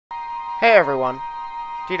Hey everyone,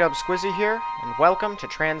 D-Dub Squizzy here, and welcome to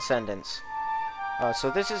Transcendence.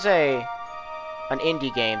 So this is an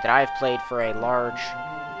indie game that I've played for a large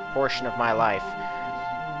portion of my life.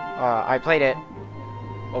 I played it,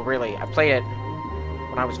 well really, I played it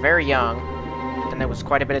when I was very young, then there was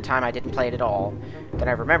quite a bit of time I didn't play it at all. Then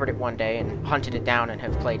I remembered it one day and hunted it down and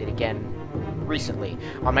have played it again recently.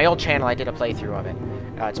 On my old channel I did a playthrough of it.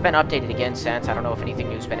 It's been updated again since. I don't know if anything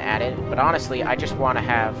new's been added, but honestly, I just want to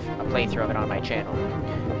have a playthrough of it on my channel.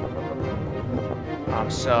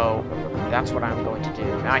 So that's what I'm going to do.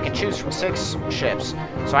 Now I can choose from 6 ships.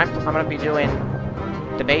 So I'm going to be doing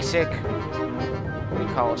the basic, what do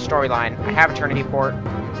you call it, storyline. I have Eternity Port.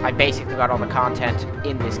 I basically got all the content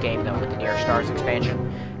in this game though with the Near Stars expansion,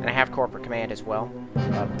 and I have Corporate Command as well.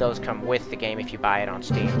 Those come with the game if you buy it on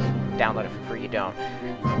Steam. Download it for free, you don't.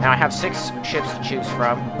 Now I have 6 ships to choose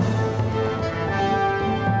from.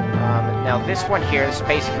 Now this one here, this is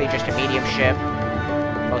basically just a medium ship.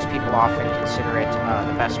 Most people often consider it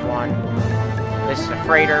the best one. This is a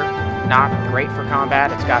freighter, not great for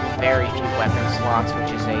combat. It's got very few weapon slots,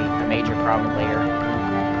 which is a major problem later.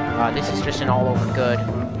 This is just an all-over good,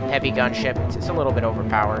 heavy gunship. It's a little bit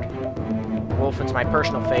overpowered. Wolfen's my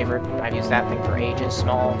personal favorite. I've used that thing for ages.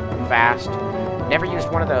 Small, fast. Never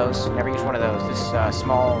used one of those. Never used one of those. This is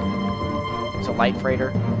small. It's a light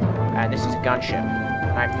freighter. And this is a gunship.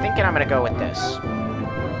 I'm thinking I'm going to go with this.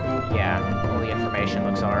 Yeah, all the information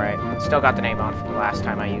looks alright. Still got the name on from the last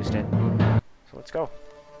time I used it. So let's go.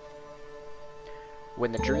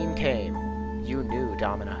 When the dream came, you knew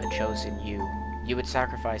Domina had chosen you. You would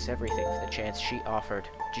sacrifice everything for the chance she offered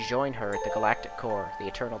to join her at the Galactic Core, the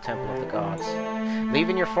eternal temple of the gods.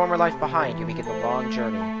 Leaving your former life behind, you begin the long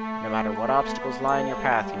journey. No matter what obstacles lie in your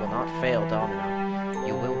path, you will not fail Domina.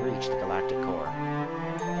 You will reach the Galactic Core.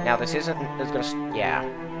 Now, this isn't... yeah.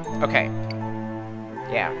 Okay.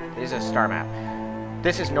 Yeah, this is a star map.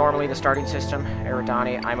 This is normally the starting system,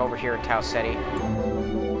 Eridani. I'm over here at Tau Ceti.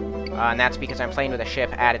 And that's because I'm playing with a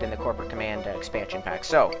ship added in the Corporate Command expansion pack.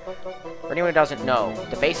 So, for anyone who doesn't know,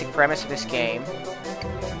 the basic premise of this game...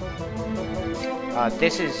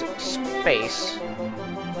 this is space,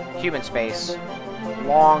 human space,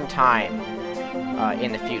 long time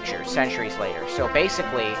in the future, centuries later. So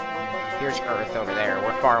basically, here's Earth over there.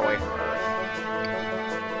 We're far away from Earth.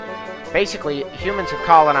 Basically, humans have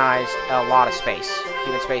colonized a lot of space.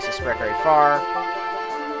 Human space is spread very far.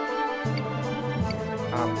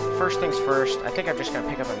 First things first, I think I'm just going to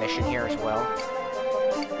pick up a mission here as well.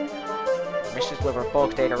 Mission to deliver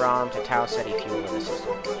bulk data ROM to Tau Ceti fuel in the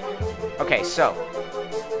system. Okay, so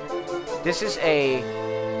this is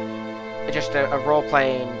just a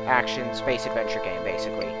role-playing action space adventure game,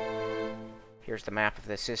 basically. Here's the map of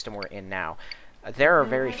the system we're in now. There are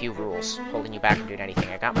very few rules holding you back from doing anything.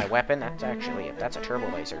 I got my weapon. That's actually that's a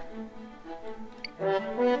turbo laser.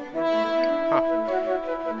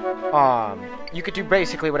 Huh. You could do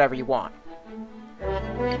basically whatever you want.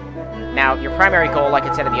 Now, your primary goal, like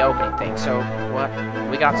it said in the opening thing, so, what?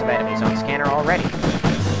 We got some enemies on scanner already.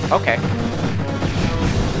 Okay.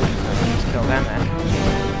 Let's kill them, then.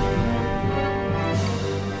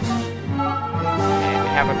 And we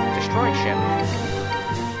have a destroyed ship.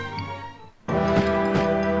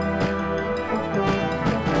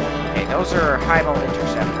 Okay, those are high-vol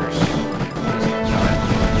interceptors.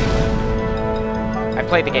 I've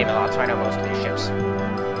played the game a lot, so I know most of these ships.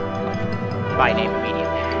 By name immediately.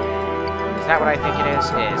 Is that what I think it is?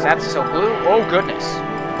 Is that so blue? Oh, goodness.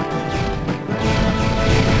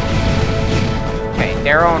 Okay,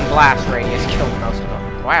 their own blast radius killed most of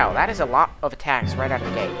them. Wow, that is a lot of attacks right out of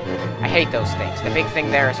the gate. I hate those things. The big thing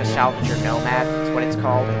there is a salvager nomad. That's what it's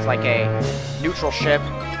called. It's like a neutral ship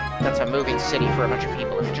that's a moving city for a bunch of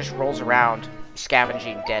people. And it just rolls around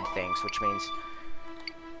scavenging dead things, which means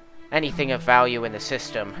anything of value in the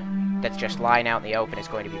system that's just lying out in the open is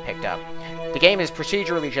going to be picked up. The game is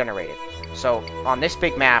procedurally generated. So, on this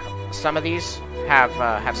big map, some of these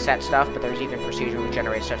have set stuff, but there's even procedurally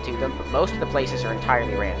generated stuff to them. But most of the places are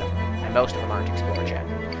entirely random, and most of them aren't explored yet.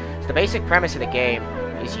 So the basic premise of the game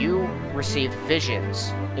is you receive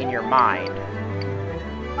visions in your mind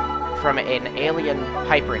from an alien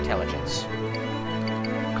hyperintelligence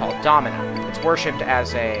called Domina. It's worshipped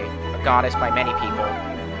as a goddess by many people,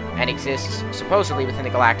 and exists supposedly within the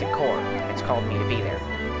Galactic Core. It's called me to be there.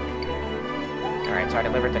 Alright, so I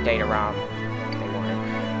delivered the data ROM they wanted.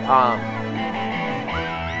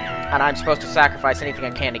 And I'm supposed to sacrifice anything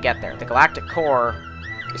I can to get there. The Galactic Core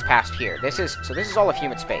is past here. This is all of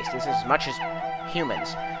human space. This is as much as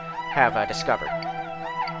humans have discovered.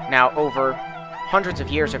 Now, over hundreds of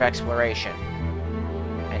years of exploration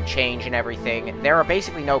and change and everything, there are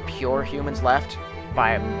basically no pure humans left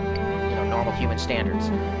by normal human standards.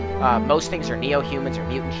 Most things are neo-humans or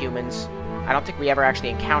mutant humans. I don't think we ever actually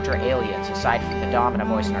encounter aliens aside from the Domina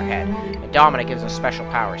voice in our head. And Domina gives us special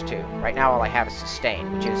powers too. Right now all I have is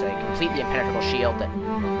Sustain, which is a completely impenetrable shield that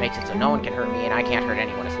makes it so no one can hurt me and I can't hurt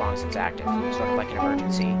anyone as long as it's active. Sort of like an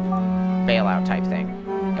emergency bailout type thing.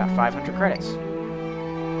 Got 500 credits.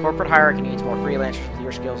 Corporate hierarchy needs more freelancers with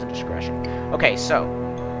your skills and discretion. Okay, so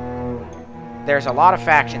there's a lot of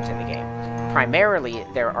factions in the game. Primarily,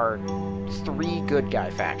 there are 3 good guy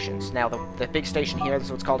factions. Now, the big station here, this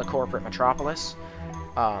is what's called a corporate metropolis.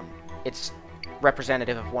 It's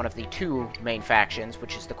representative of one of the 2 main factions,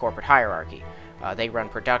 which is the corporate hierarchy. They run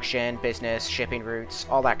production, business, shipping routes,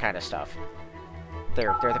 all that kind of stuff.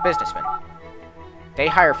 They're the businessmen. They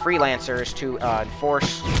hire freelancers to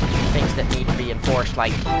enforce things that need to be enforced,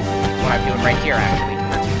 like what I'm doing right here, actually.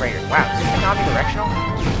 Defensive freighters. Wow, is this thing omnidirectional?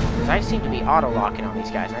 Because I seem to be auto-locking on these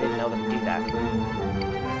guys, and I didn't know them to do that.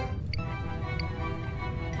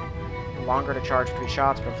 Longer to charge 3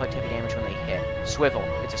 shots, but inflict heavy damage when they hit. Swivel.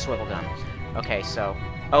 It's a swivel gun. Okay, so...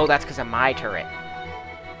 Oh, that's because of my turret.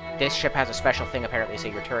 This ship has a special thing, apparently, so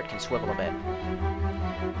your turret can swivel a bit.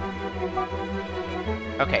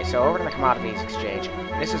 Okay, so over to the commodities exchange.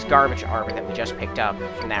 This is garbage armor that we just picked up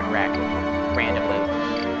from that wreck, randomly.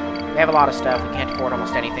 We have a lot of stuff. We can't afford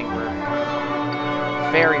almost anything. We're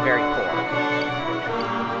very, very poor.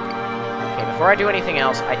 Okay, before I do anything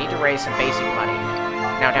else, I need to raise some basic money.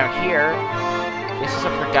 Now, down here, this is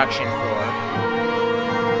a production floor.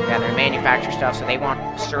 Yeah, they manufacture stuff, so they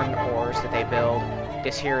want certain ores that they build.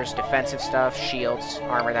 This here is defensive stuff, shields,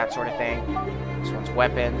 armor, that sort of thing. This one's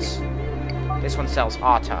weapons. This one sells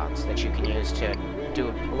autons that you can use to do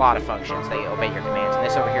a lot of functions. They obey your commands. And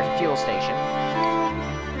this over here is a fuel station.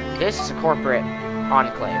 This is a corporate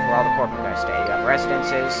enclave where all the corporate guys stay. You have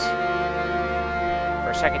residences.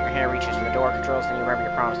 For a second, your hand reaches for the door controls, then you remember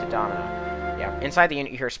your promise to Domina. Yeah. Inside the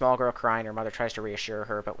unit, you hear a small girl crying. Her mother tries to reassure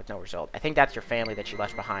her, but with no result. I think that's your family that you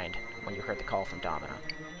left behind when you heard the call from Domina.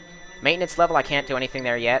 Maintenance level, I can't do anything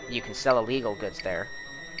there yet. You can sell illegal goods there.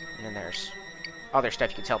 And then there's other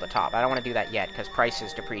stuff you can sell at the top. I don't want to do that yet, because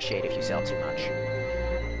prices depreciate if you sell too much.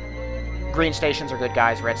 Green stations are good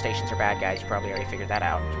guys, red stations are bad guys. You probably already figured that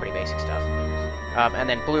out. It's pretty basic stuff. And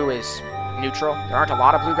then blue is neutral. There aren't a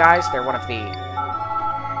lot of blue guys. They're one of the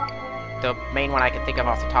main one I can think of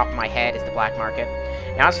off the top of my head is the black market.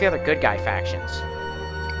 Now as for the other good guy factions.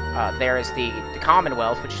 There is the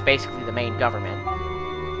Commonwealth, which is basically the main government.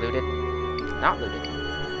 Looted? Not looted.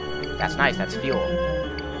 That's nice, that's fuel.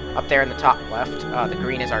 Up there in the top left, the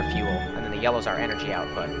green is our fuel, and then the yellow is our energy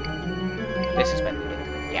output. This has been looted.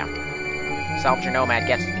 Yeah. Salvager Nomad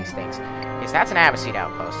gets to these things. Yes, that's an Abbasid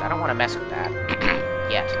outpost. I don't want to mess with that.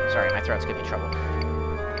 Yet. Sorry, my throat's giving me trouble.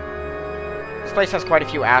 This place has quite a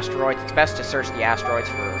few asteroids. It's best to search the asteroids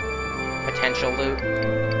for potential loot.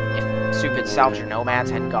 If stupid Salvager Nomads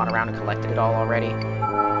hadn't gone around and collected it all already.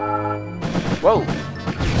 Whoa!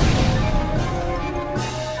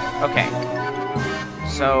 Okay.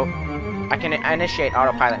 So, I can initiate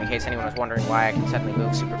autopilot in case anyone was wondering why I can suddenly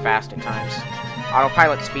move super fast at times.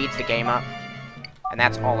 Autopilot speeds the game up, and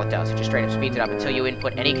that's all it does. It just straight up speeds it up until you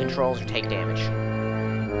input any controls or take damage.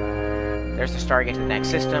 There's the Stargate to the next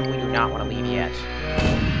system. We do not want to leave yet.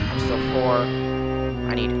 I'm still poor.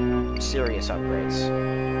 I need serious upgrades.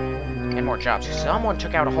 And more jobs. Someone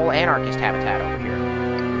took out a whole anarchist habitat over here.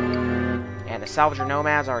 And the Salvager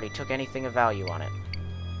Nomads already took anything of value on it.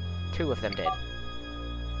 2 of them did.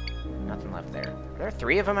 Nothing left there. Are there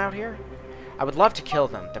 3 of them out here? I would love to kill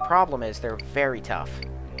them. The problem is they're very tough.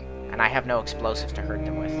 And I have no explosives to hurt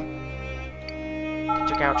them with. They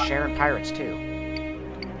took out Sharon pirates too.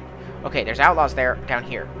 Okay, there's outlaws there, down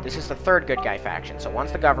here. This is the 3rd good guy faction. So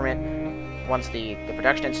one's the government, one's the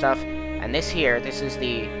production and stuff, and this here, this is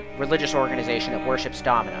the religious organization that worships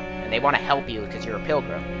Domina. And they want to help you because you're a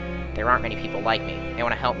pilgrim. There aren't many people like me. They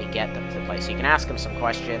want to help me get them to the place. So you can ask them some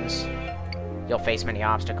questions. You'll face many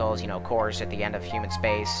obstacles, you know, cores at the end of human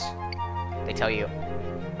space. They tell you,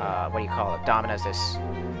 what do you call it? Domina's this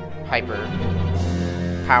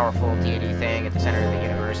hyper-powerful deity thing at the center of the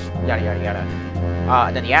universe, yada yada yada.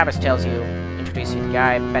 And then the abbess tells you, introduces you to the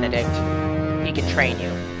guy, Benedict. He can train you.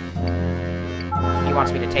 He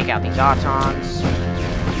wants me to take out these autons.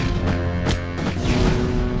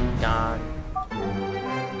 Done.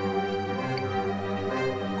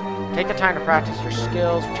 Take the time to practice your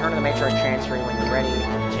skills, return to the Matriarch's transferring when you're ready,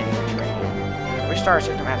 and continue your training. Which star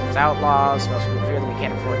system has its outlaws? Most people fear that we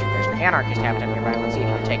can't afford to. There's an anarchist habitat nearby. Let's see if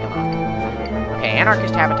you can take them on. Okay,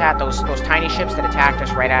 anarchist habitat, those tiny ships that attacked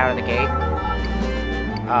us right out of the gate,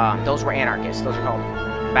 those were anarchists. Those are called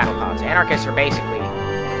battle pods. Anarchists are basically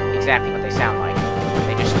exactly what they sound like.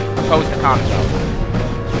 They just oppose the Commonwealth.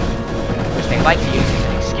 Which they like to use as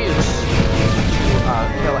an excuse to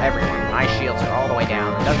kill everyone. My shields are all the way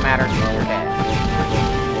down. It doesn't matter if you're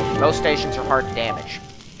dead. Most stations are hard to damage.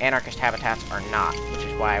 Anarchist habitats are not, which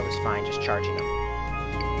is why I was fine just charging them.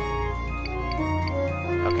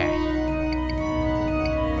 Okay.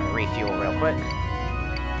 I'm gonna refuel real quick.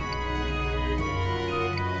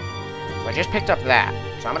 So I just picked up that,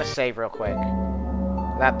 so I'm gonna save real quick.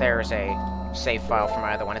 That there is a save file for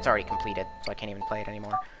my other one. It's already completed, so I can't even play it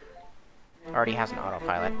anymore. Already has an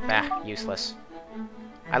autopilot. Bah, useless.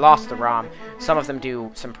 I lost the ROM. Some of them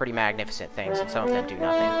do some pretty magnificent things, and some of them do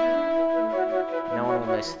nothing. No one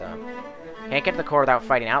will miss them. Can't get to the core without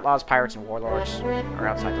fighting outlaws, pirates, and warlords. Or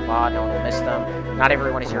outside the law, no one will miss them. Not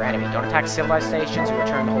everyone is your enemy. Don't attack civilized stations or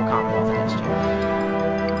return the whole Commonwealth against you.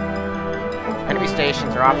 Enemy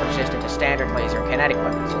stations are often resistant to standard laser and kinetic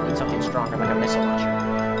weapons. You'll need something stronger like a missile launcher.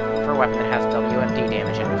 For a weapon that has WMD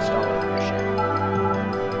damage and install it on your ship.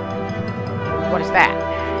 What is that?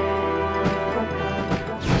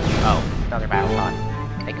 Oh, another battle pod.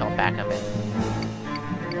 They call backup in.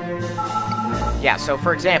 Yeah, so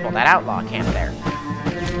for example, that outlaw camp there.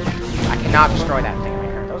 I cannot destroy that thing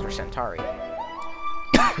right there. Those were Centauri.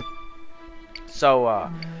 So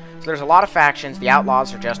there's a lot of factions. The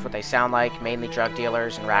outlaws are just what they sound like, mainly drug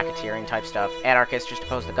dealers and racketeering type stuff. Anarchists just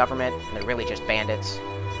oppose the government, and they're really just bandits.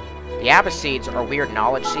 The Abbasids are weird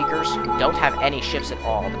knowledge seekers who don't have any ships at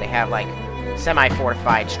all, but they have, like,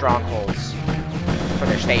 semi-fortified strongholds for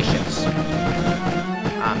their stations.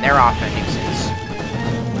 They're often a nuisance.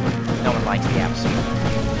 No one likes the Abbasid.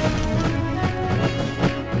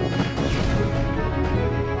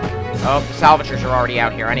 Oh, the salvagers are already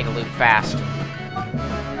out here. I need to loot fast.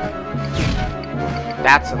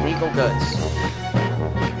 That's illegal goods.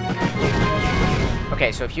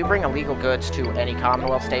 Okay, so if you bring illegal goods to any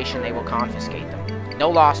Commonwealth station, they will confiscate them. No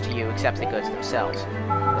loss to you except the goods themselves.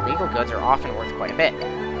 Illegal goods are often worth quite a bit.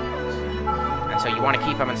 And so you want to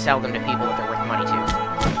keep them and sell them to people that they're worth money to.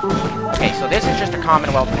 Okay, so this is just a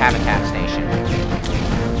Commonwealth habitat station.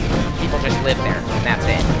 People just live there, and that's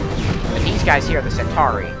it. But these guys here, the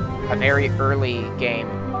Centauri, a very early game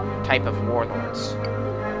type of warlords.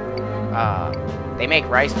 They make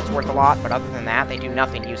rice that's worth a lot, but other than that, they do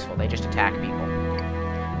nothing useful. They just attack people.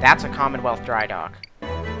 That's a Commonwealth dry dock.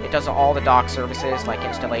 It does all the dock services, like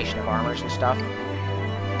installation of armors and stuff,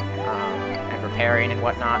 and repairing and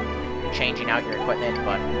whatnot, and changing out your equipment,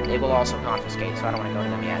 but they will also confiscate, so I don't want to go to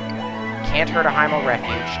them yet. Can't hurt a Heimel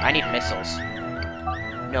refuge. I need missiles.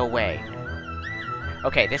 No way.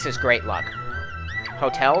 Okay, this is great luck.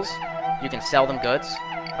 Hotels, you can sell them goods,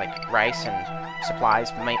 like rice and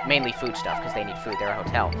supplies, mainly food stuff, because they need food, they're a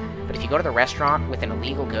hotel. But if you go to the restaurant with an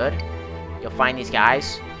illegal good, you'll find these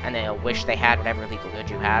guys, and they'll wish they had whatever illegal good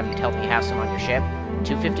you have. You tell them you have some on your ship,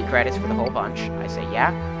 250 credits for the whole bunch. I say,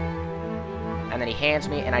 yeah. And then he hands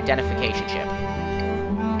me an identification chip.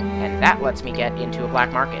 And that lets me get into a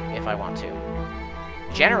black market, if I want to.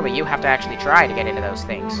 Generally, you have to actually try to get into those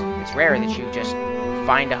things. It's rare that you just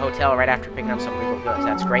find a hotel right after picking up some legal goods.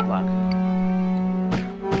 That's great luck.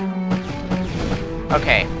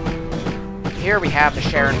 Okay, here we have the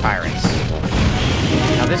Sharon Pirates.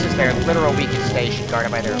 Now this is their literal weakest station,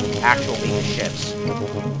 guarded by their actual weakest ships.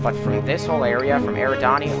 But from this whole area, from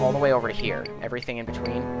Eridani all the way over to here, everything in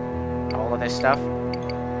between, all of this stuff,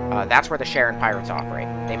 that's where the Sharon Pirates operate.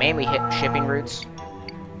 They mainly hit shipping routes,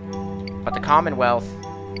 but the Commonwealth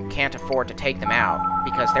can't afford to take them out,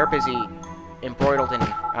 because they're busy embroiled in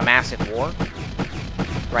a massive war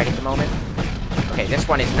right at the moment. Okay, this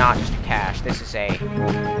one is not just a cache, this is a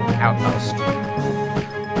outpost.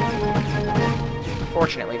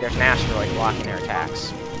 Fortunately, there's an asteroid blocking their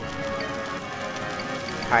attacks.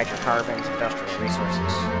 Hydrocarbons, industrial resources,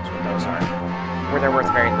 that's what those are. Where they're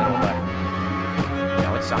worth very little, but, you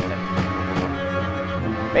know, it's something.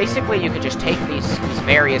 Basically, you could just take these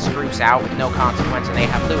various groups out with no consequence and they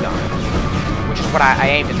have loot on them. Which is what I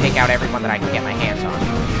aim to take out everyone that I can get my hands on.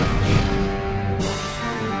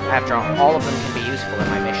 After all of them can be useful in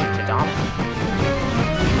my mission to dominate.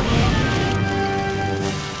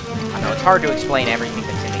 I know, it's hard to explain everything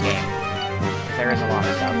that's in the game. Because there is a lot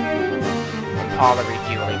of stuff. Impala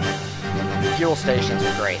refueling. Fuel stations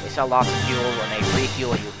are great. They sell lots of fuel and they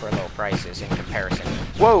refuel you for low prices in comparison.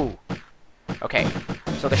 Whoa! Okay,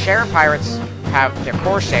 so the Sharon Pirates have their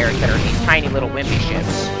Corsairs that are these tiny little wimpy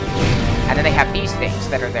ships. And then they have these things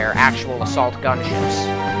that are their actual assault gunships.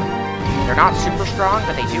 They're not super strong,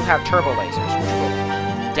 but they do have turbo lasers, which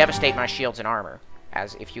will devastate my shields and armor.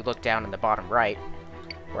 As if you look down in the bottom right,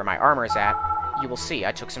 where my armor is at, you will see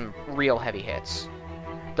I took some real heavy hits.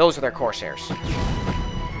 Those are their Corsairs.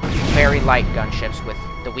 Very light gunships with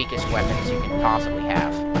the weakest weapons you can possibly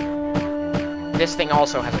have. This thing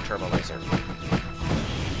also has a turbo laser.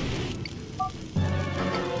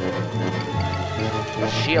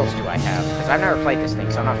 What shields do I have? Because I've never played this thing,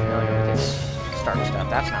 so I'm not familiar with its start stuff.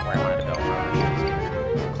 That's not where I wanted to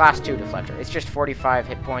go. Class 2 deflector. It's just 45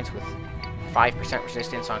 hit points with 5%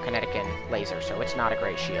 resistance on kinetic and laser, so it's not a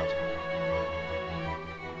great shield.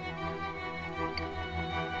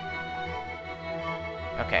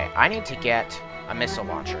 Okay, I need to get a missile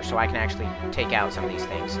launcher so I can actually take out some of these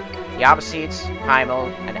things. The Abbassides,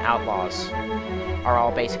 Heimel, and Outlaws are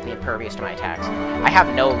all basically impervious to my attacks. I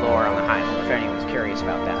have no lore on the Heimel, if anyone's curious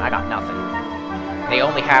about that. I got nothing. They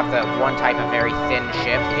only have the one type of very thin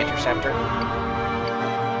ship, the Interceptor.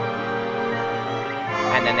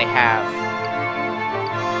 And then they have,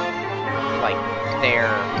 like, their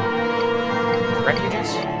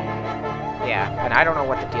refuges? Yeah, and I don't know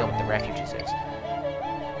what the deal with the refuges is.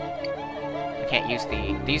 I can't use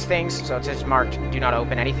these things, so it says marked, do not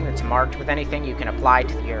open. Anything that's marked with anything you can apply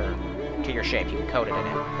to your shape. You can code it in it.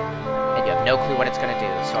 And you have no clue what it's going to do,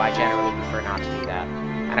 so I generally prefer not to do that.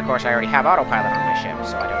 And of course I already have autopilot on my ship,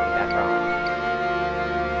 so I don't need that problem.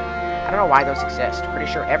 I don't know why those exist. Pretty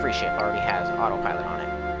sure every ship already has autopilot on it.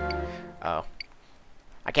 Oh.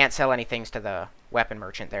 I can't sell any things to the weapon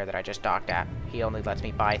merchant there that I just docked at. He only lets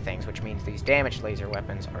me buy things, which means these damaged laser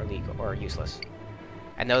weapons are illegal or useless.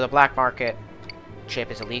 And though the black market ship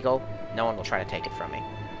is illegal, no one will try to take it from me.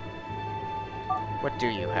 What do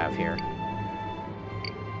you have here?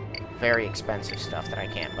 Very expensive stuff that I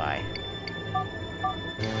can't buy.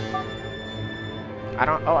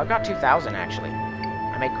 Oh, I've got 2,000 actually.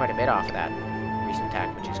 I made quite a bit off of that recent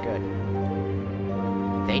attack, which is good.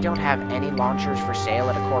 They don't have any launchers for sale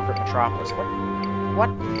at a corporate metropolis. What?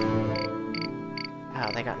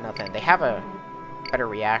 Oh, they got nothing. They have a better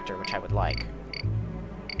reactor, which I would like.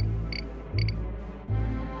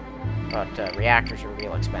 But reactors are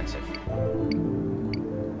real expensive.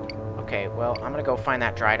 Okay, well, I'm gonna go find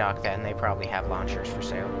that dry dock then. They probably have launchers for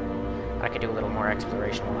sale. I could do a little more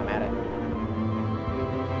exploration while I'm at it.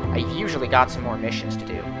 I've usually got some more missions to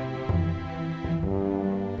do.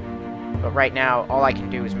 But right now, all I can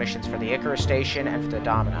do is missions for the Icarus Station and for the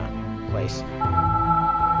Domina place.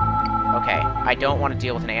 Okay, I don't want to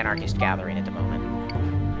deal with an anarchist gathering at the moment.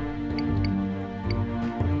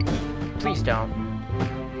 Please don't.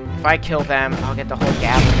 If I kill them, I'll get the whole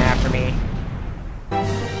gathering after me.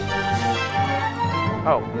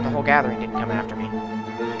 Oh, the whole gathering didn't come after me.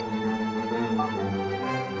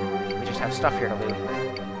 We just have stuff here to loot.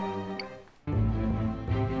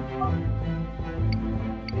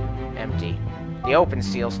 Empty. The open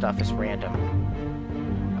seal stuff is random.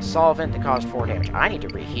 A solvent that caused 4 damage. I need to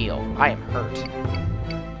re-heal. I am hurt.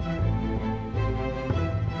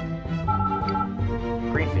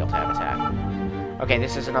 Greenfield habitat. Okay,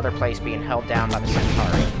 this is another place being held down by the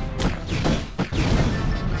Centauri.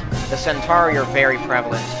 The Centauri are very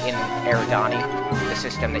prevalent in Eridani, the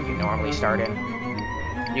system that you normally start in.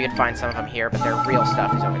 You can find some of them here, but their real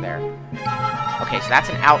stuff is over there. Okay, so that's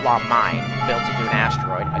an outlaw mine built into an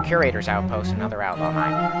asteroid, a curator's outpost, another outlaw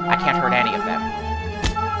mine. I can't hurt any of them.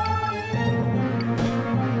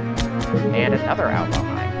 And another outlaw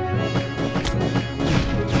mine.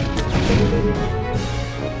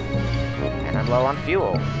 And I'm low on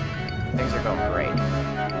fuel. Things are going great.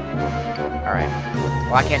 Alright.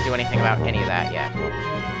 Well, I can't do anything about any of that yet.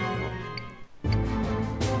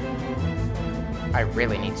 I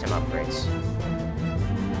really need some upgrades.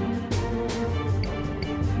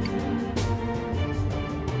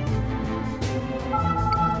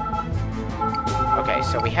 Okay,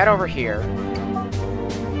 so we head over here.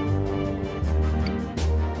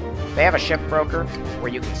 They have a ship broker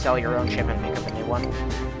where you can sell your own ship and pick up a new one.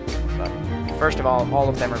 But first of all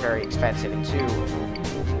of them are very expensive, and 2,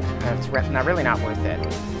 it's really not worth it.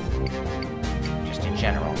 Just in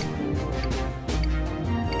general.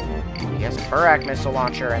 He has a Burak missile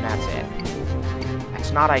launcher, and that's it.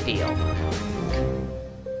 That's not ideal.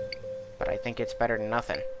 But I think it's better than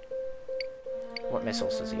nothing. What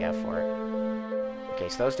missiles does he have for it? Okay,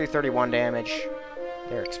 so those do 31 damage.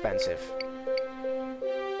 They're expensive.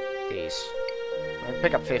 These. I'm gonna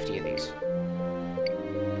pick up 50 of these.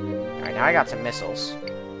 Alright, now I got some missiles.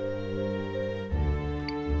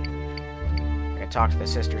 I'm gonna talk to the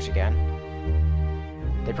sisters again.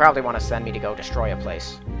 They probably want to send me to go destroy a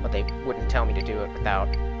place, but they wouldn't tell me to do it without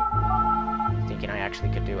thinking I actually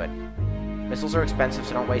could do it. Missiles are expensive,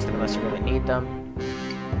 so don't waste them unless you really need them.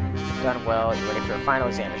 Done well, you're ready for a final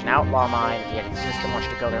exam. There's an outlaw mine, the system wants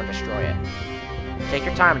you to go there and destroy it. Take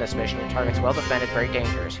your time in this mission. Your target's well defended, very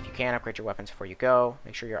dangerous. If you can, upgrade your weapons before you go.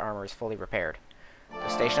 Make sure your armor is fully repaired. The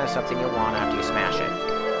station is something you'll want after you smash it.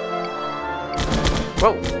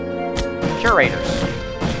 Whoa! Curators!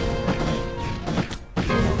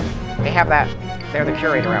 They have that. They're the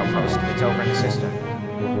curator outpost that's over in the system.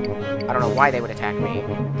 I don't know why they would attack me.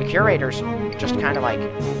 The curators just kind of, like,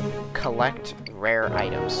 collect rare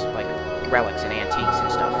items, like relics and antiques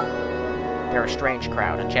and stuff. They're a strange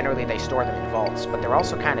crowd, and generally they store them in vaults, but they're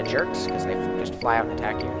also kind of jerks, because they just fly out and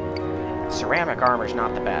attack you. Ceramic armor's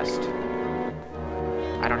not the best.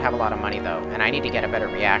 I don't have a lot of money, though, and I need to get a better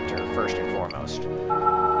reactor first and foremost.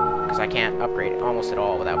 Because I can't upgrade it almost at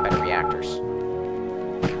all without better reactors.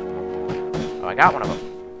 Oh, I got one of them.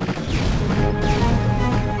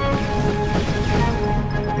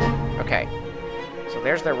 Okay. So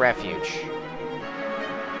there's their refuge.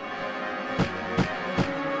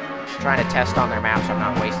 Trying to test on their map so I'm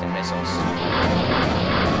not wasting missiles.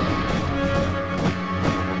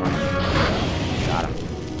 Got him.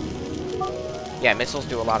 Yeah, missiles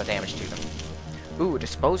do a lot of damage to them. Ooh, a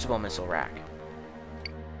disposable missile rack.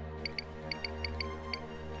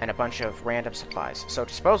 And a bunch of random supplies. So,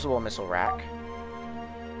 disposable missile rack.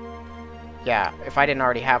 Yeah, if I didn't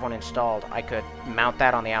already have one installed, I could mount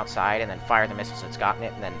that on the outside and then fire the missiles that's gotten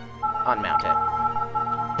it and then unmount it.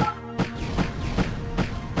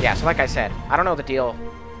 Yeah, so like I said, I don't know the deal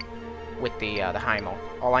with the Heimel.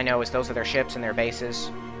 All I know is those are their ships and their bases,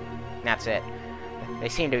 and that's it. They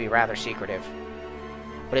seem to be rather secretive.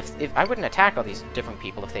 But if I wouldn't attack all these different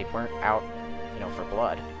people if they weren't out, you know, for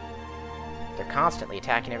blood. They're constantly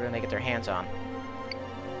attacking everyone they get their hands on.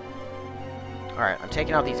 Alright, I'm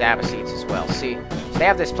taking out these Abacids as well. See, so they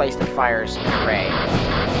have this place that fires an array.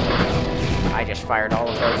 I just fired all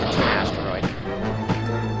of those into an asteroid.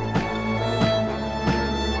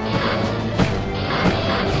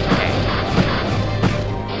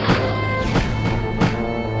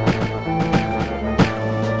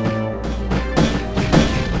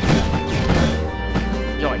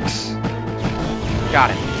 Got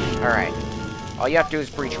it. Alright. All you have to do is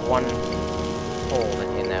breach one hole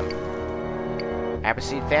in them.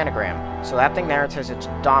 Abacid Thanagram. So that thing there, it says it's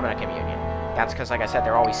Domina Communion. That's because, like I said,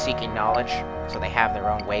 they're always seeking knowledge, so they have their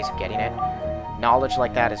own ways of getting it. Knowledge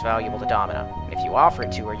like that is valuable to Domina. And if you offer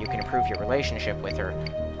it to her, you can improve your relationship with her,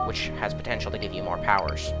 which has potential to give you more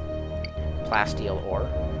powers. Plasteel ore.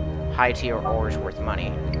 High tier ore is worth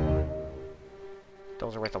money.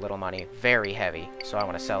 Those are worth a little money. Very heavy, so I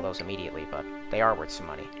want to sell those immediately, but they are worth some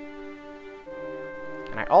money.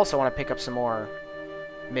 And I also want to pick up some more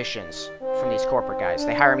missions from these corporate guys.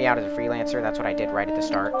 They hire me out as a freelancer. That's what I did right at the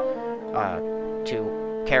start.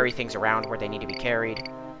 To carry things around where they need to be carried,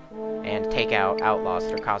 and take out outlaws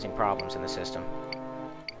that are causing problems in the system.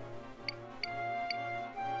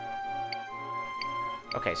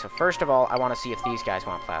 Okay, so first of all, I want to see if these guys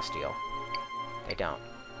want plasteel. They don't.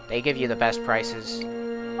 They give you the best prices.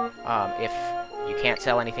 If you can't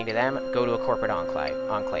sell anything to them, go to a corporate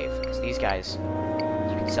enclave, because these guys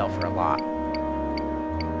you can sell for a lot.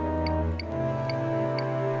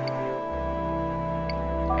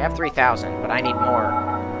 I have 3,000, but I need more.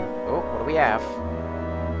 Oh, what do we have?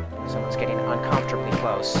 Someone's getting uncomfortably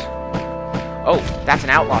close. Oh, that's an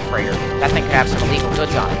outlaw freighter. That thing could have some illegal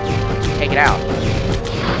goods on it. Take it out.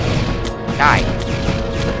 Die.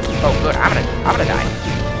 Oh, good. I'm gonna die.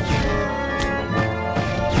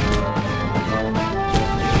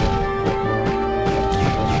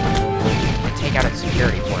 Take out its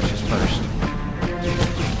security forces first,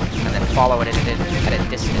 and then follow it at a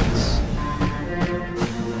distance.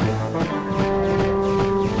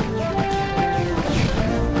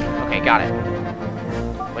 Okay, got it.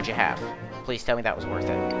 What'd you have? Please tell me that was worth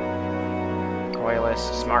it.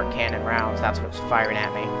 Coilless, smart cannon rounds, that's what was firing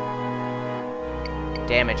at me.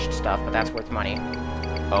 Damaged stuff, but that's worth money.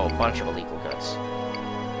 Oh, a bunch of illegal goods.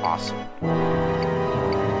 Awesome.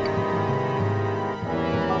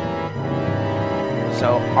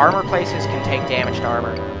 So, armor places can take damaged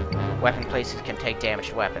armor. Weapon places can take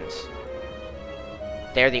damaged weapons.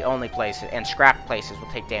 They're the only places, and scrap places will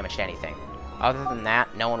take damaged anything. Other than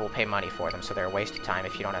that, no one will pay money for them, so they're a waste of time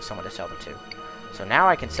if you don't have someone to sell them to. So now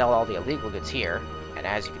I can sell all the illegal goods here, and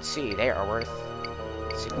as you can see, they are worth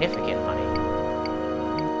significant money.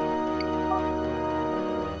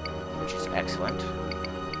 Which is excellent.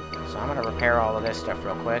 So I'm going to repair all of this stuff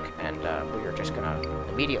real quick, and we are just going to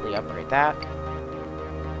immediately upgrade that.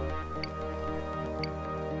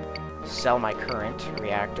 Sell my current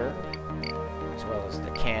reactor, as well as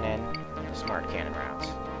the cannon, and the smart cannon rounds.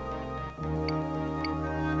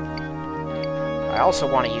 I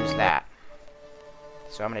also want to use that.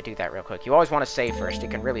 So I'm going to do that real quick. You always want to save first.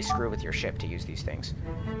 It can really screw with your ship to use these things.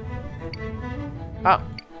 Oh.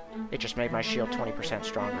 It just made my shield 20%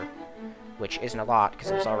 stronger. which isn't a lot, because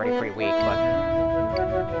it was already pretty weak, but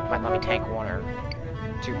might let me tank 1 or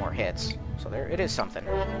 2 more hits. So there, it is something.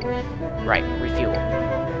 Right, refuel.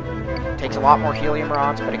 Takes a lot more helium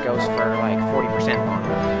rods, but it goes for like 40%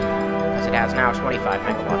 longer. As it has now 25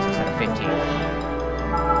 megawatts instead of 15.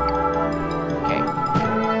 Okay.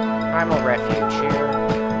 Primal refuge here.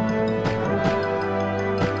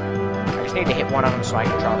 I just need to hit one of them so I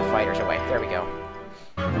can draw the fighters away. There we go.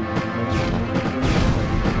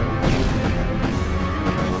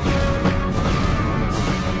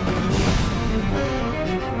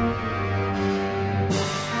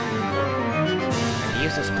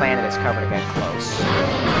 Use this planet as cover to get close.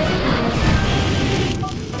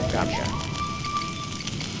 Gotcha.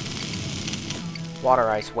 Water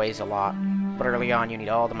ice weighs a lot, but early on you need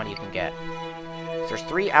all the money you can get. So there's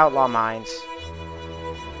 3 outlaw mines.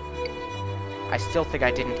 I still think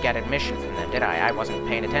I didn't get admission from them, did I? I wasn't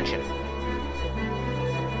paying attention.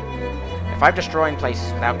 If I'm destroying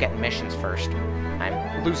places without getting missions first,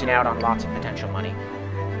 I'm losing out on lots of potential money.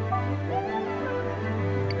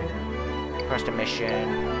 Request a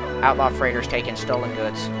mission. Outlaw freighters taking stolen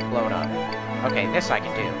goods. Blow it up. Okay, this I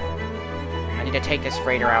can do. I need to take this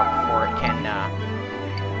freighter out before it can,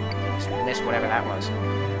 missed whatever that was.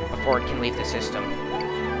 Before it can leave the system.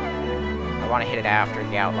 I want to hit it after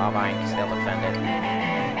the outlaw mine, because they'll defend it.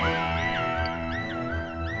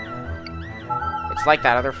 It's like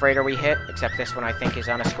that other freighter we hit, except this one I think is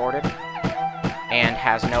unescorted. And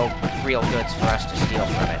has no real goods for us to steal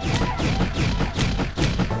from it.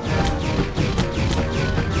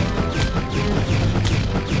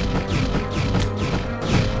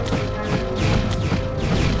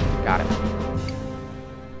 Got it.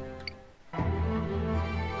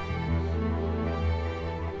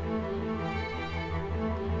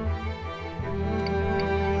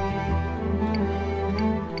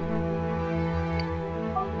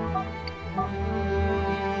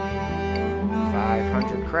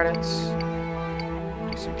 Credits.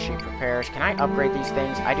 Do some cheap repairs. Can I upgrade these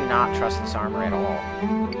things? I do not trust this armor at all.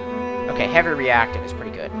 Okay, heavy reactive is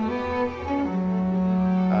pretty good.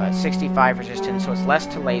 65 resistance, so it's less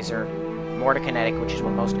to laser, more to kinetic, which is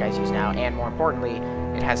what most guys use now, and more importantly,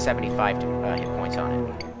 it has 75 hit points on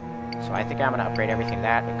it. So I think I'm going to upgrade everything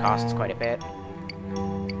that. It costs quite a bit.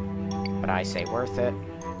 But I say worth it.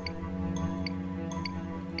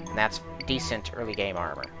 And that's decent early game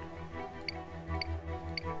armor.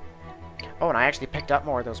 Oh, and I actually picked up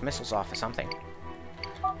more of those missiles off of something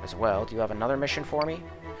as well. Do you have another mission for me?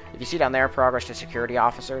 If you see down there, progress to security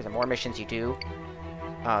officer, the more missions you do,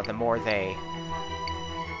 the more they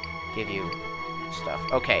give you stuff.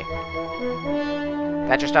 Okay.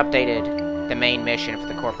 That just updated the main mission for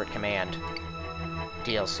the corporate command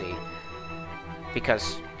DLC,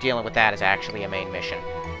 because dealing with that is actually a main mission.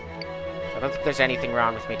 So I don't think there's anything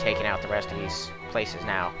wrong with me taking out the rest of these places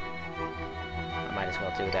now. I might as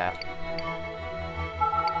well do that.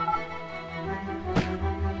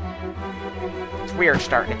 It's weird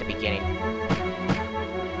starting at the beginning.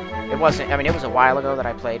 It wasn't, I mean, it was a while ago that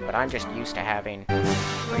I played, but I'm just used to having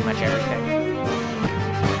pretty much everything.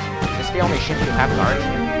 Is this the only ship you have guarding you?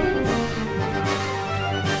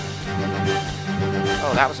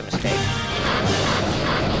 Oh, that was a mistake.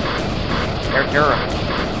 They're durable.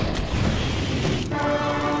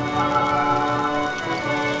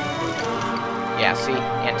 Yeah, see?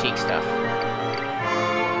 Antique stuff.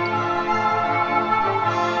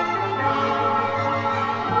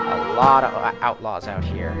 A lot of outlaws out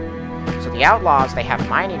here. So the outlaws, they have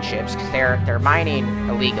mining ships, because they're mining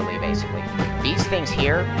illegally, basically. These things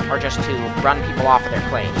here are just to run people off of their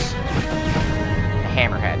claims. The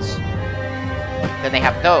hammerheads. Then they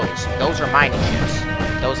have those. Those are mining ships.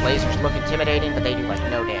 Those lasers look intimidating, but they do, like,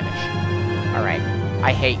 no damage. Alright.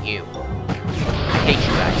 I hate you. I hate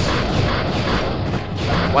you guys.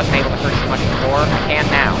 Wasn't able to hurt you much before. I can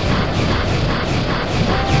now.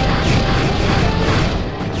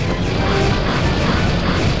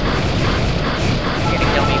 He's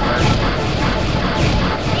gonna kill me first.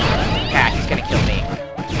 Yeah, he's gonna kill me.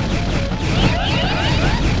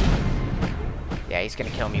 Yeah, he's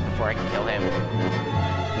gonna kill me before I can kill him.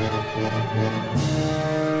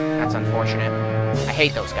 That's unfortunate. I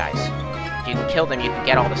hate those guys. If you can kill them, you can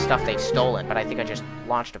get all the stuff they've stolen, but I think I just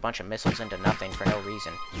launched a bunch of missiles into nothing for no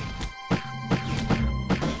reason.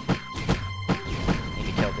 Need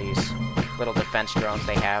to kill these little defense drones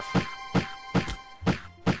they have.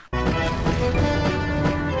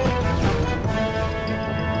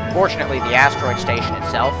 Fortunately, the asteroid station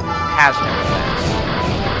itself has no defense.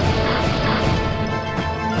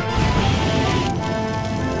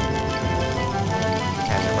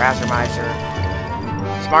 Has a Razormizer.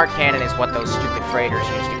 smart cannon is what those stupid freighters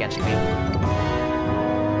used against me.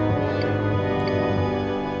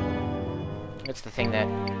 It's the thing that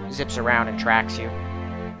zips around and tracks you.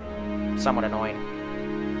 Somewhat annoying.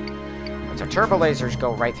 And so turbo lasers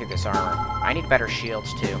go right through this armor. I need better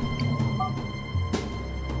shields, too.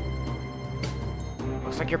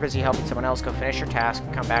 Looks like you're busy helping someone else. Go finish your task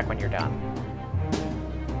and come back when you're done.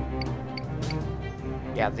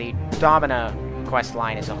 Yeah, the Domina quest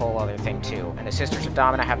line is a whole other thing, too. And the Sisters of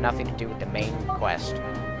Domina have nothing to do with the main quest.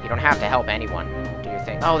 You don't have to help anyone do your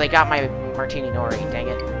thing. Oh, they got my Martini Nori. Dang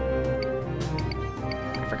it.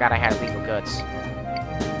 I forgot I had illegal goods.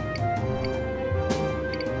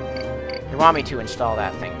 They want me to install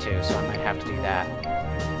that thing, too, so I might have to do that.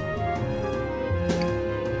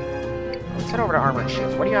 Let's head over to Armored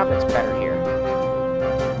Shields. What do you have that's better here?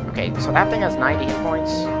 Okay, so that thing has 90 hit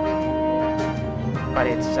points. But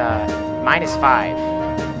it's -5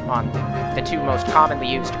 on the two most commonly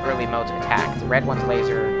used early modes of attack. The red one's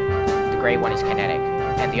laser, the gray one is kinetic,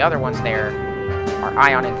 and the other ones there are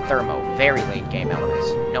ion and thermo, very late game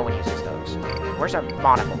elements. No one uses those. Where's our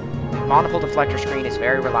monocle? Monocle deflector screen is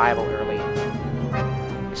very reliable early.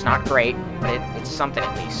 It's not great, but it's something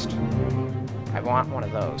at least. I want one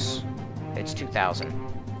of those. It's 2,000.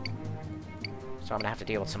 So I'm gonna have to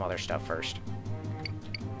deal with some other stuff first.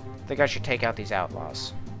 I think I should take out these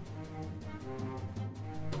outlaws.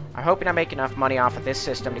 I'm hoping I make enough money off of this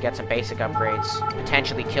system to get some basic upgrades,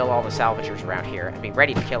 potentially kill all the salvagers around here, and be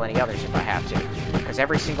ready to kill any others if I have to. Because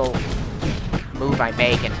every single move I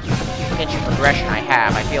make and inch of progression I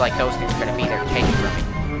have, I feel like those things are going to be there to take it from me.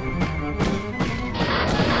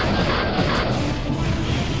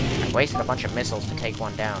 I wasted a bunch of missiles to take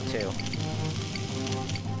one down, too.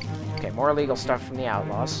 Okay, more illegal stuff from the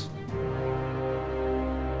outlaws.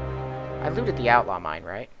 I looted the outlaw mine,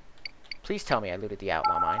 right? Please tell me I looted the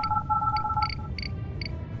outlaw mine.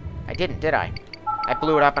 I didn't, did I? I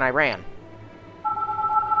blew it up and I ran.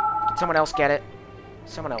 Did someone else get it?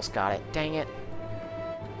 Someone else got it. Dang it.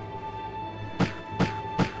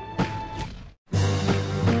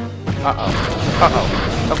 Uh-oh.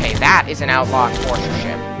 Uh-oh. Okay, that is an outlaw enforcer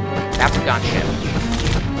ship. That's a gunship.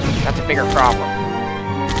 That's a bigger problem.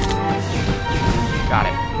 Got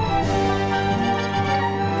it.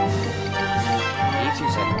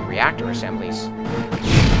 Reactor assemblies.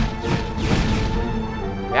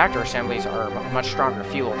 Reactor assemblies are much stronger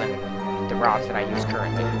fuel than the rods that I use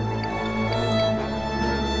currently.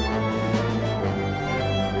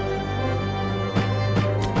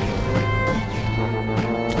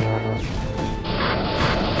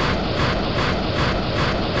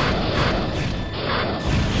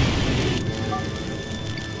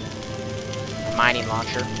 A mining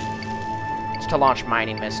launcher. It's to launch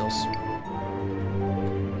mining missiles.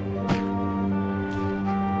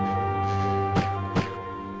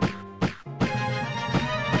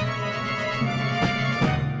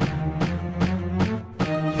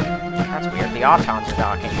 The Autons are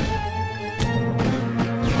docking.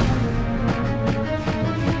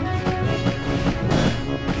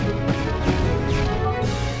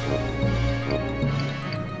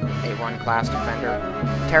 A1 class defender.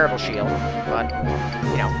 Terrible shield, but,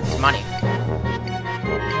 you know, it's money.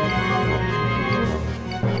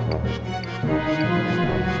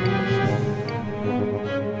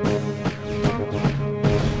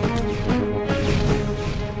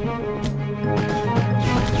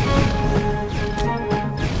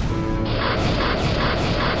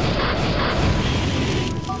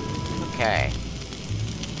 Okay.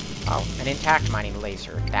 Oh, an intact mining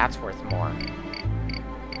laser. That's worth more.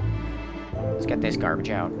 Let's get this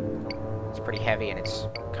garbage out. It's pretty heavy and it's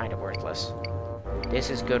kind of worthless.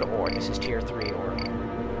 This is good ore. This is tier 3 ore.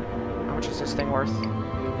 How much is this thing worth?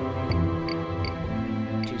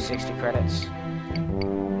 260 credits.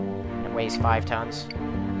 It weighs 5 tons?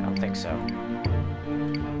 I don't think so.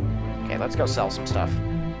 Okay, let's go sell some stuff.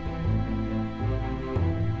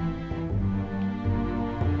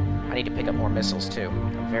 I need to pick up more missiles, too.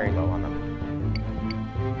 I'm very low on them.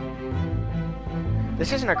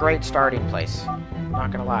 This isn't a great starting place. Not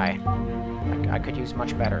gonna lie. I could use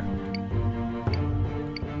much better.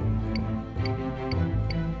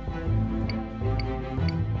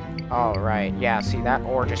 Alright, yeah, see, that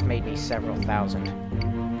ore just made me several thousand.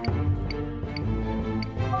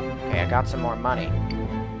 Okay, I got some more money.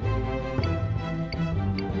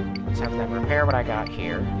 Let's have them repair what I got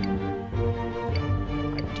here.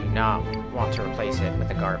 Not want to replace it with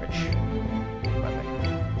a garbage weapon.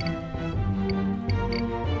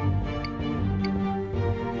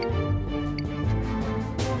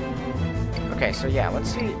 Okay, so yeah, let's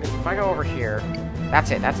see. If I go over here,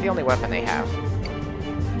 that's it. That's the only weapon they have.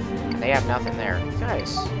 They have nothing there. These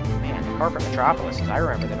guys, man, the corporate metropolises, I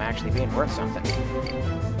remember them actually being worth something.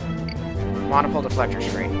 Monopole deflector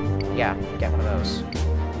screen. Yeah, get one of those.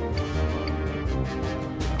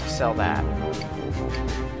 Sell that.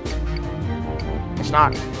 It's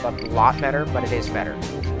not a lot better, but it is better.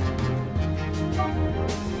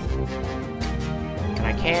 And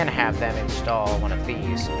I can have them install one of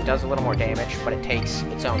these. It does a little more damage, but it takes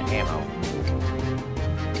its own ammo.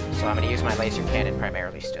 So I'm going to use my laser cannon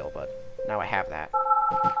primarily still, but now I have that.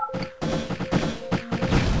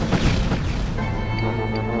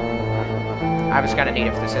 I was going to need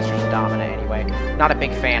it for the Sisters of Domina anyway. Not a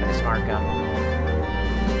big fan of the smart gun.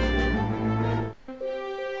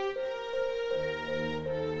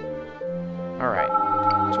 Alright.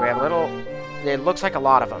 So we have a little... It looks like a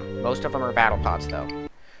lot of them. Most of them are battle pods, though.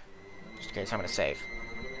 Just in case I'm going to save.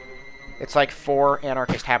 It's like 4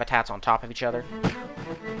 anarchist habitats on top of each other.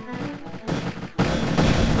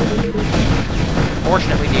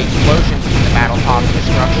 Fortunately, the explosions in the battle pod's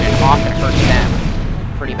destruction often hurts them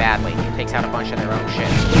pretty badly. It takes out a bunch of their own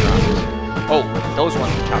shit. Oh, those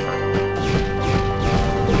ones are tougher.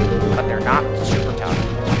 But they're not super tough.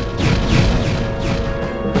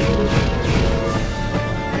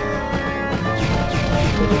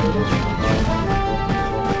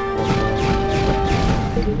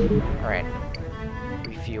 Alright.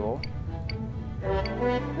 Refuel.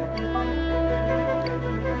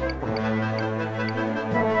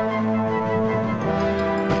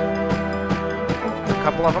 A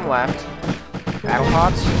couple of them left. Battle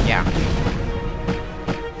pods? Yeah.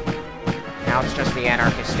 Now it's just the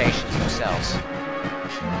anarchist stations themselves.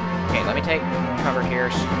 Okay, let me take cover here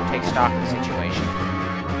so we'll take stock of the situation.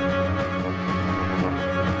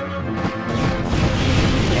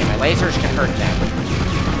 Okay, my lasers can hurt them.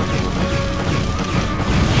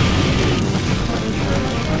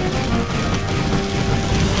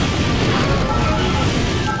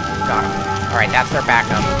 Got him. Alright, that's their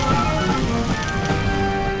backup.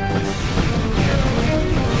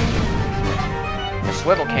 The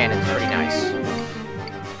swivel cannon's pretty nice.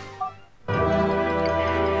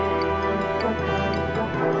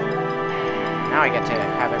 Now I get to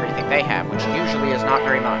have everything they have, which usually is not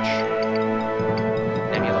very much.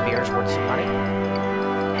 Nebula beer's worth some money.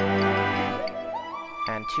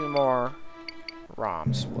 And 2 more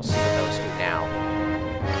ROMs. We'll see what those do now.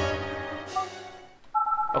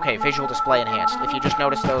 Okay, visual display enhanced. If you just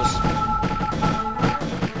notice those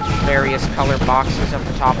various color boxes up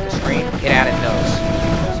the top of the screen, it added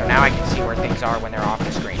those. So now I can see where things are when they're off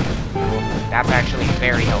the screen. That's actually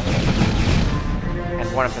very helpful. And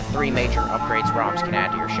one of the 3 major upgrades ROMs can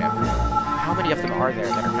add to your ship. How many of them are there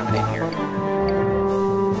that are coming in here?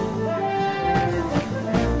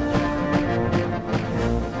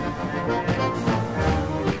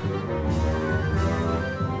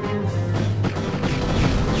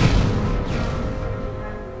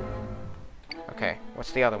 Okay,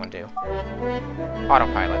 what's the other one do?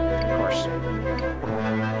 Autopilot, of course.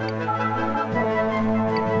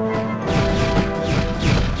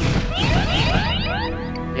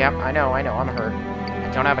 Yep, I know, I'm hurt. I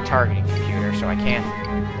don't have a targeting computer, so I can't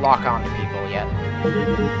lock onto people yet.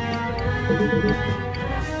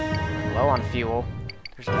 Low on fuel.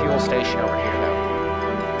 There's a fuel station over here, though.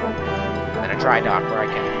 And then a dry dock where I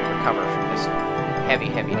can recover from this heavy,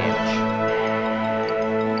 heavy damage.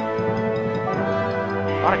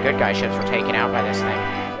 A lot of good guy ships were taken out by this thing.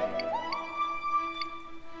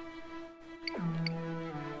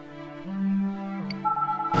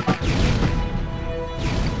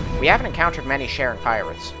 We haven't encountered many Sharon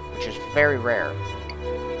pirates, which is very rare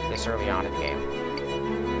this early on in the game.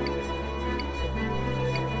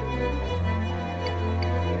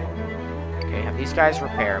 Okay, have these guys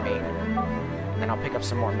repair me, and then I'll pick up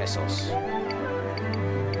some more missiles.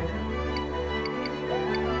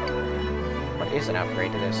 What is an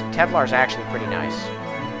upgrade to this? Tevlar's actually pretty nice.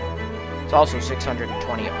 It's also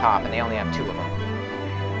 620 a pop, and they only have 2 of them.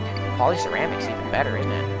 Polyceramic's even better,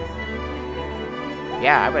 isn't it?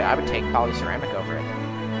 Yeah, I would take polyceramic over it.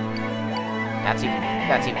 That's even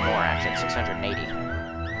more actually, 680.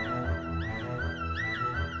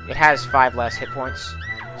 It has 5 less hit points,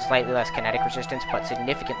 slightly less kinetic resistance, but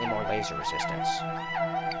significantly more laser resistance,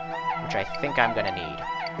 which I think I'm gonna need.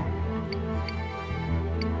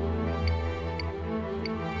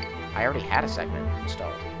 I already had a segment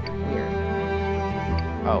installed. Weird.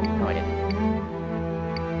 Oh, no I didn't.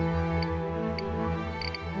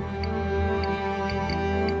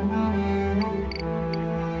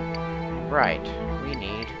 Right, we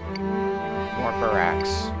need more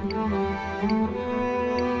barracks.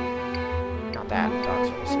 Not that, dock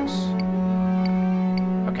services.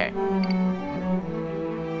 Okay.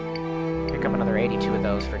 pick up another 82 of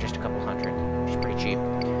those for just a couple hundred, which is pretty cheap.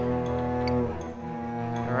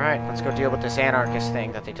 Alright, let's go deal with this anarchist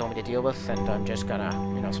thing that they told me to deal with, and I'm just gonna,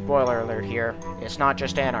 you know, spoiler alert here, it's not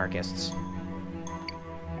just anarchists.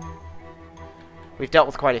 We've dealt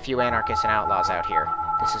with quite a few anarchists and outlaws out here.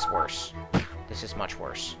 This is worse. This is much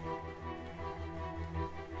worse.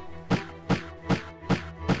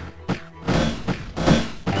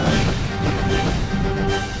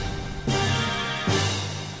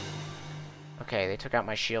 Okay, they took out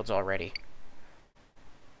my shields already.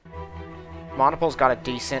 Monopol's got a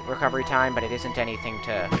decent recovery time, but it isn't anything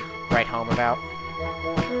to write home about.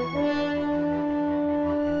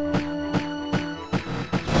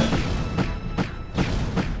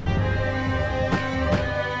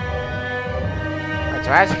 Alright,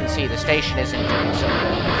 so as you can see, the station isn't doing so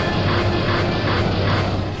good.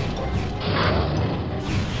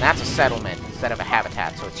 And that's a settlement instead of a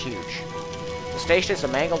habitat, so it's huge. The station is a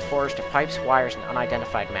mangled forest of pipes, wires, and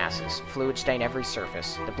unidentified masses. Fluid stain every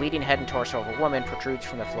surface. The bleeding head and torso of a woman protrudes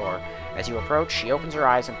from the floor. As you approach, she opens her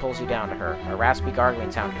eyes and pulls you down to her. A raspy gargling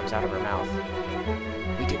sound comes out of her mouth.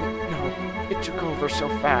 We didn't know. It took over so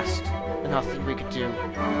fast. Nothing we could do.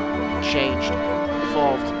 Changed.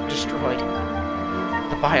 Evolved. Destroyed.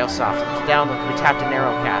 The Biosoft. The download. We tapped a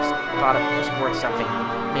narrowcast. Thought it was worth something.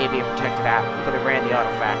 Maybe a protected app. But it ran the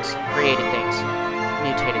autofax. Created things.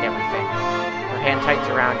 Mutated everything. Her hand tightens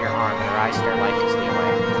around your arm, and her eyes stare lifelessly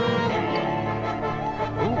away.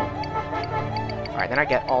 Ooh. Alright, then I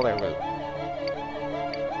get all their loot.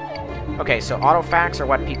 Okay, so autofax are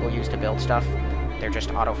what people use to build stuff. They're just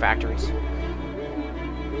auto factories.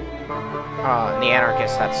 And the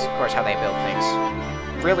anarchists, that's, of course, how they build things.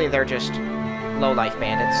 Really, they're just low-life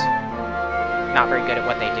bandits. Not very good at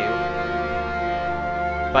what they do.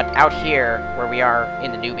 But out here, where we are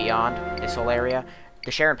in the New Beyond, this whole area, the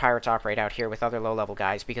Sharon Pirates operate out here with other low-level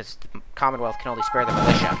guys because the Commonwealth can only spare the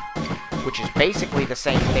militia, which is basically the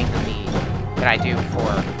same thing that I do for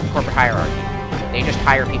corporate hierarchy. They just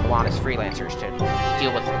hire people on as freelancers to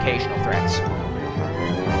deal with occasional threats.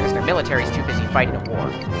 Because their military's too busy fighting a war.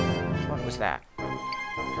 What was that?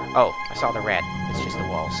 Oh, I saw the red. It's just the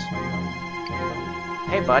walls.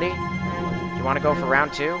 Hey, buddy. You want to go for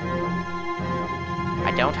round 2?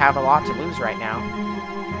 I don't have a lot to lose right now.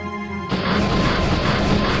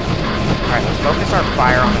 Alright, let's focus our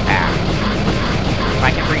fire on the path. If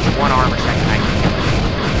I can reach 1 armor second, I can kill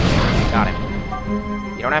it. Got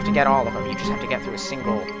him. You don't have to get all of them, you just have to get through a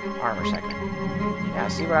single armor segment. Yeah,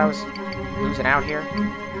 see what I was losing out here?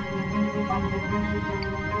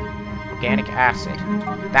 Organic acid.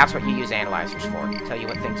 That's what you use analyzers for. Tell you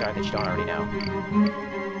what things are that you don't already know.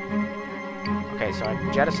 Okay, so I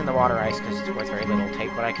jettison the water ice because it's worth very little.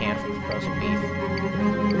 Take what I can from the frozen beef.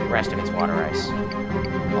 The rest of it's water ice.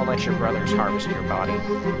 I'll let your brothers harvest your body.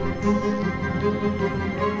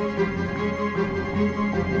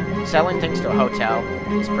 Selling things to a hotel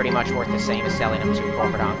is pretty much worth the same as selling them to a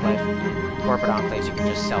corporate enclave. Corporate enclaves you can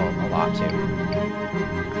just sell a lot to.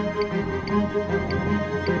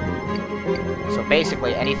 So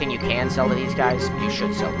basically, anything you can sell to these guys, you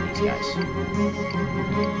should sell to these guys.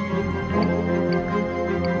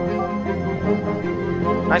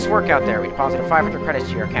 Nice work out there. We deposited 500 credits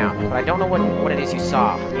to your account, but I don't know what it is you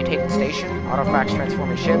saw. Mutated station, autofax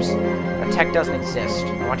transforming ships, but tech doesn't exist.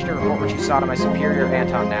 I want you to report what you saw to my superior,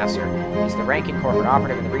 Anton Nasser. He's the ranking corporate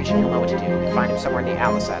operative in the region. He'll know what to do. You can find him somewhere in the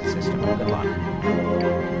Alisat system. Good luck.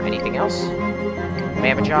 Anything else? You may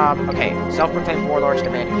have a job. Okay, self-proclaimed warlords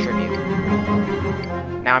demanding tribute.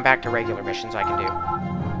 Now I'm back to regular missions I can do.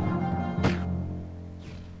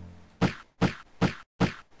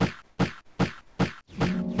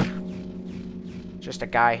 Just a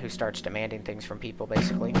guy who starts demanding things from people,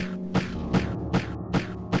 basically.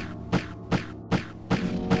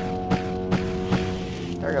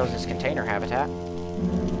 There goes his container habitat.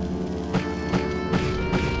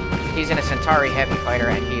 He's in a Centauri heavy fighter,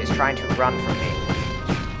 and he is trying to run from me.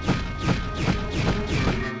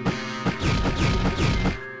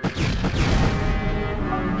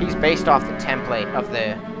 He's based off the template of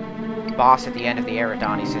the boss at the end of the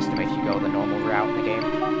Eridani system if you go the normal route in the game.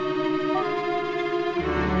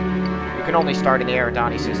 You can only start in the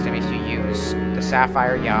Eridani system if you use the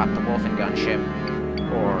Sapphire Yacht, the Wolfen gunship,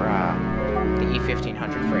 or the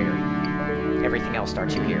E-1500 freighter. Everything else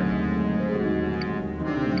starts you here.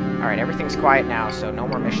 Alright, everything's quiet now, so no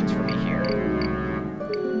more missions for me here.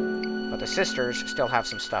 But the sisters still have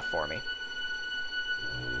some stuff for me.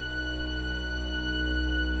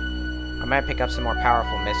 I might pick up some more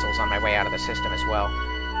powerful missiles on my way out of the system as well.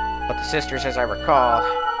 But the sisters, as I recall,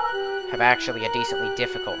 have actually a decently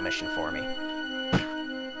difficult mission for me.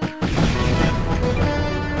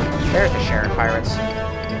 There's the Sharon pirates.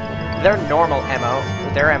 Their normal MO,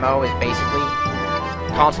 their MO is basically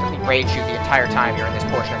constantly raid you the entire time you're in this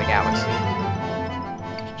portion of the galaxy.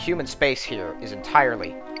 Human space here is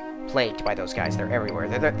entirely plagued by those guys. They're everywhere.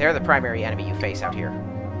 They're the primary enemy you face out here.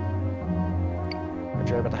 But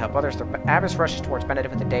you're able to help others. The Abbess rushes towards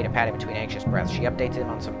Benedict with the data pad in between anxious breaths. She updates him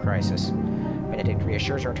on some crisis. Benedict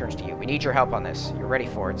reassures her and turns to you. We need your help on this. You're ready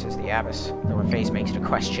for it, says the Abbess, though her face makes it a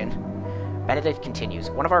question. Benedict continues.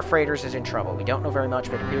 One of our freighters is in trouble. We don't know very much,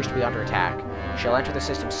 but it appears to be under attack. She'll enter the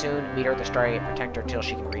system soon. Meet her at the Stargate and protect her until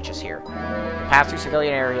she can reach us here. You'll pass through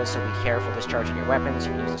civilian areas, so be careful discharging your weapons.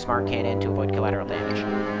 You can use the smart cannon to avoid collateral damage.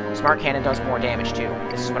 The smart cannon does more damage, too.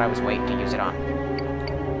 This is what I was waiting to use it on.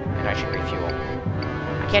 And I should refuel.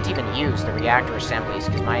 I can't even use the reactor assemblies,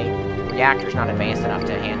 because my reactor's not advanced enough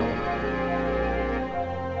to handle them.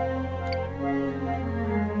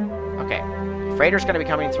 Okay. Freighter's gonna be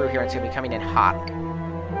coming through here, and it's gonna be coming in hot.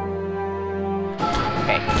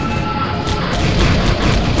 Okay.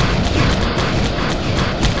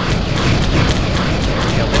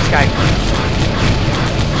 Kill this guy first.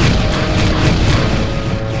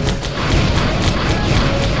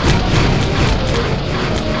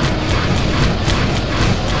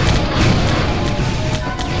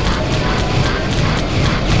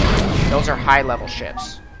 Those are high-level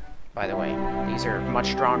ships, by the way. These are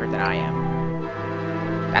much stronger than I am.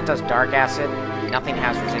 That does dark acid. Nothing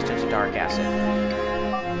has resistance to dark acid.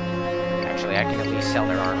 Actually, I can at least sell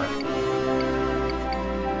their armor.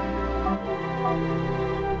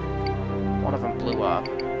 One of them blew up.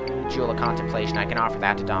 Jewel of Contemplation. I can offer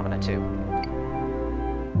that to Domina, too.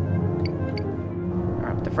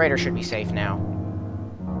 Alright, but the freighter should be safe now.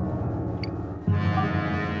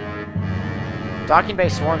 Docking bay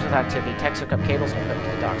swarms with activity. Techs hook up cables and equipment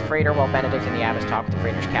to the docked freighter, while Benedict and the Abbess talk with the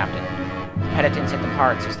freighter's captain. The Penitents hit them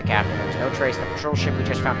hard, says the captain. There was no trace of the patrol ship. We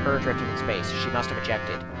just found her drifting in space. She must have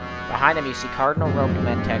ejected. Behind them, you see Cardinal robed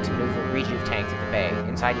men techs maneuver a rejuve tank through the bay.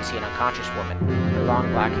 Inside, you see an unconscious woman, her long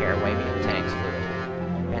black hair waving in the tank's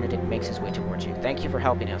fluid. Benedict makes his way towards you. Thank you for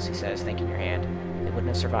helping us, he says, thanking your hand. They wouldn't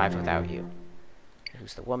have survived without you.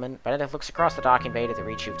 Who's the woman? Benedict looks across the docking bay to the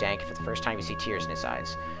rejuve tank, and for the first time you see tears in his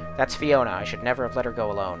eyes. That's Fiona. I should never have let her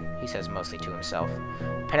go alone, he says mostly to himself.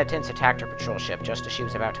 Penitents attacked her patrol ship just as she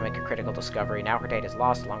was about to make a critical discovery. Now her data is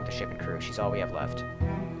lost along with the ship and crew. She's all we have left.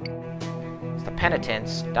 It's the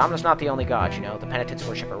Penitents. Domina's not the only god, you know. The Penitents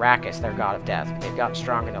worship Arrakis, their god of death. They've gotten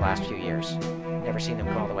stronger in the last few years. Never seen them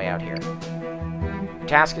come all the way out here. Your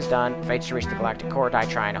task is done. Fates to reach the galactic core. Die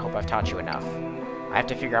trying. I hope I've taught you enough. I have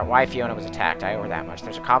to figure out why Fiona was attacked. I owe her that much.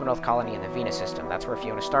 There's a Commonwealth colony in the Venus system. That's where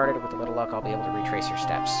Fiona started. With a little luck, I'll be able to retrace your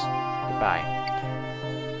steps. Goodbye.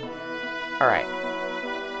 Alright.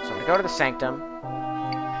 So I'm going to go to the Sanctum.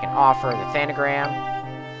 I can offer the Thanagram.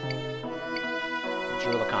 The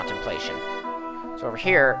Jewel of Contemplation. So over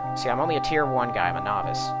here, see, I'm only a Tier 1 guy. I'm a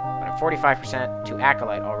novice. But I'm 45% to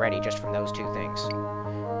Acolyte already, just from those two things.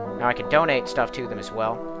 Now I can donate stuff to them as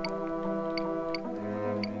well.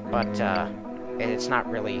 But, it's not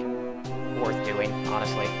really worth doing,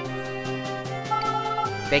 honestly.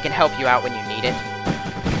 They can help you out when you need it,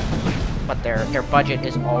 but their budget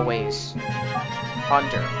is always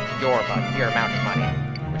under your amount of money,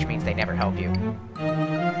 which means they never help you,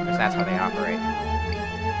 because that's how they operate.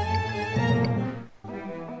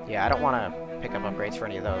 Yeah, I don't want to pick up upgrades for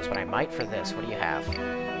any of those, but I might for this. What do you have?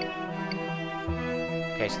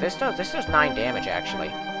 Okay, so this does 9 damage, actually,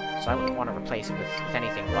 so I wouldn't want to replace it with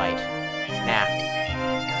anything light. Nah.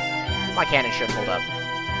 My cannon should hold up.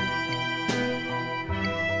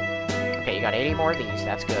 Okay, you got 80 more of these.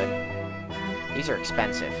 That's good. These are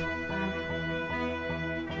expensive.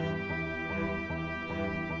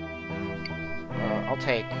 I'll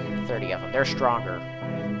take 30 of them. They're stronger.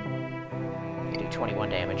 They do 21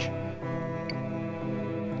 damage.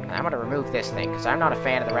 And I'm going to remove this thing, because I'm not a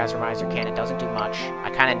fan of the Razormizer cannon. It doesn't do much. I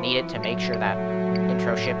kind of need it to make sure that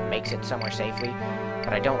intro ship makes it somewhere safely.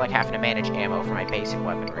 But I don't like having to manage ammo for my basic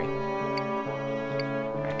weaponry.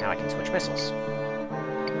 Alright, now I can switch missiles.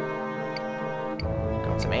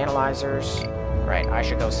 Got some analyzers. Right, I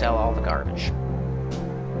should go sell all the garbage.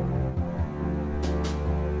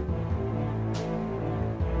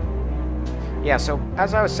 Yeah, so,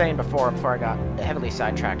 as I was saying before I got heavily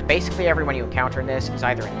sidetracked, basically everyone you encounter in this is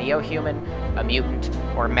either a neo-human, a mutant,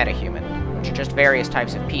 or a meta-human, which are just various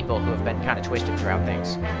types of people who have been kind of twisted throughout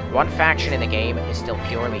things. One faction in the game is still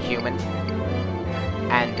purely human,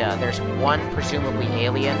 and there's one presumably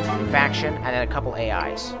alien faction, and then a couple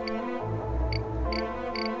AIs.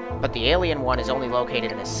 But the alien one is only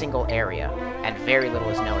located in a single area, and very little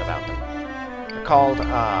is known about them. They're called,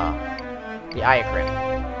 the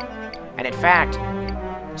Iacrim. And in fact,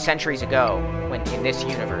 centuries ago, when in this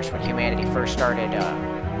universe, when humanity first started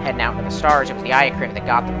heading out into the stars, it was the Iacrim that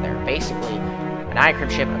got them there. Basically, an Iacrim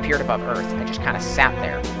ship appeared above Earth and just kind of sat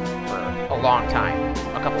there for a long time,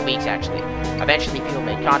 a couple weeks actually. Eventually, people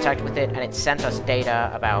made contact with it, and it sent us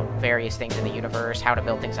data about various things in the universe, how to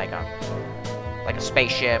build things like a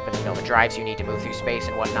spaceship, and the drives you need to move through space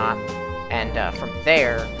and whatnot. And from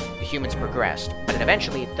there, the humans progressed, but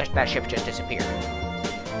eventually that ship just disappeared.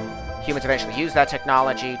 Humans eventually used that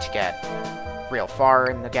technology to get real far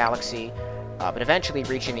in the galaxy, but eventually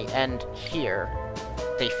reaching the end here,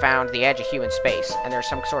 they found the edge of human space, and there's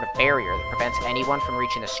some sort of barrier that prevents anyone from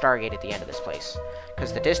reaching the Stargate at the end of this place.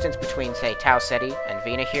 Because the distance between, say, Tau Ceti and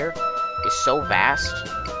Vina here is so vast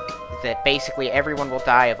that basically everyone will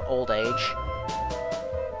die of old age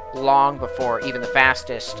long before even the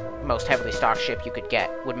fastest, most heavily stocked ship you could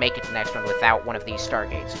get would make it to the next one without one of these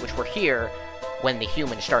Stargates, which were here when the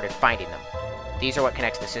humans started finding them. These are what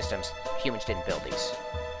connects the systems. Humans didn't build these.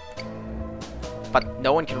 But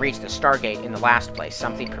no one can reach the Stargate in the last place.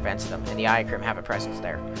 Something prevents them, and the Iacrim have a presence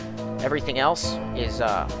there. Everything else is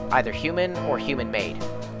either human or human-made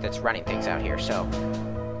that's running things out here, so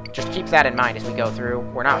just keep that in mind as we go through.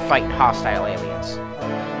 We're not fighting hostile aliens.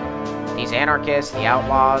 These anarchists, the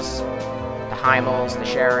outlaws, the Heimels, the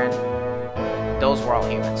Sharon, those were all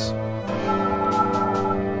humans.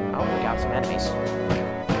 Oh, we got some enemies.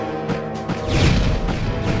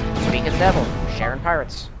 Speak of the devil, Sharon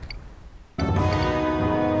pirates.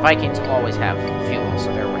 Vikings always have fuel,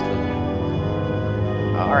 so they're worth looting.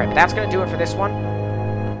 Alright, but that's going to do it for this one.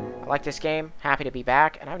 I like this game, happy to be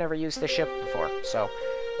back, and I've never used this ship before, so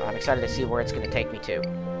I'm excited to see where it's going to take me to.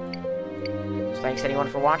 So thanks anyone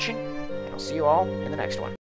for watching, and I'll see you all in the next one.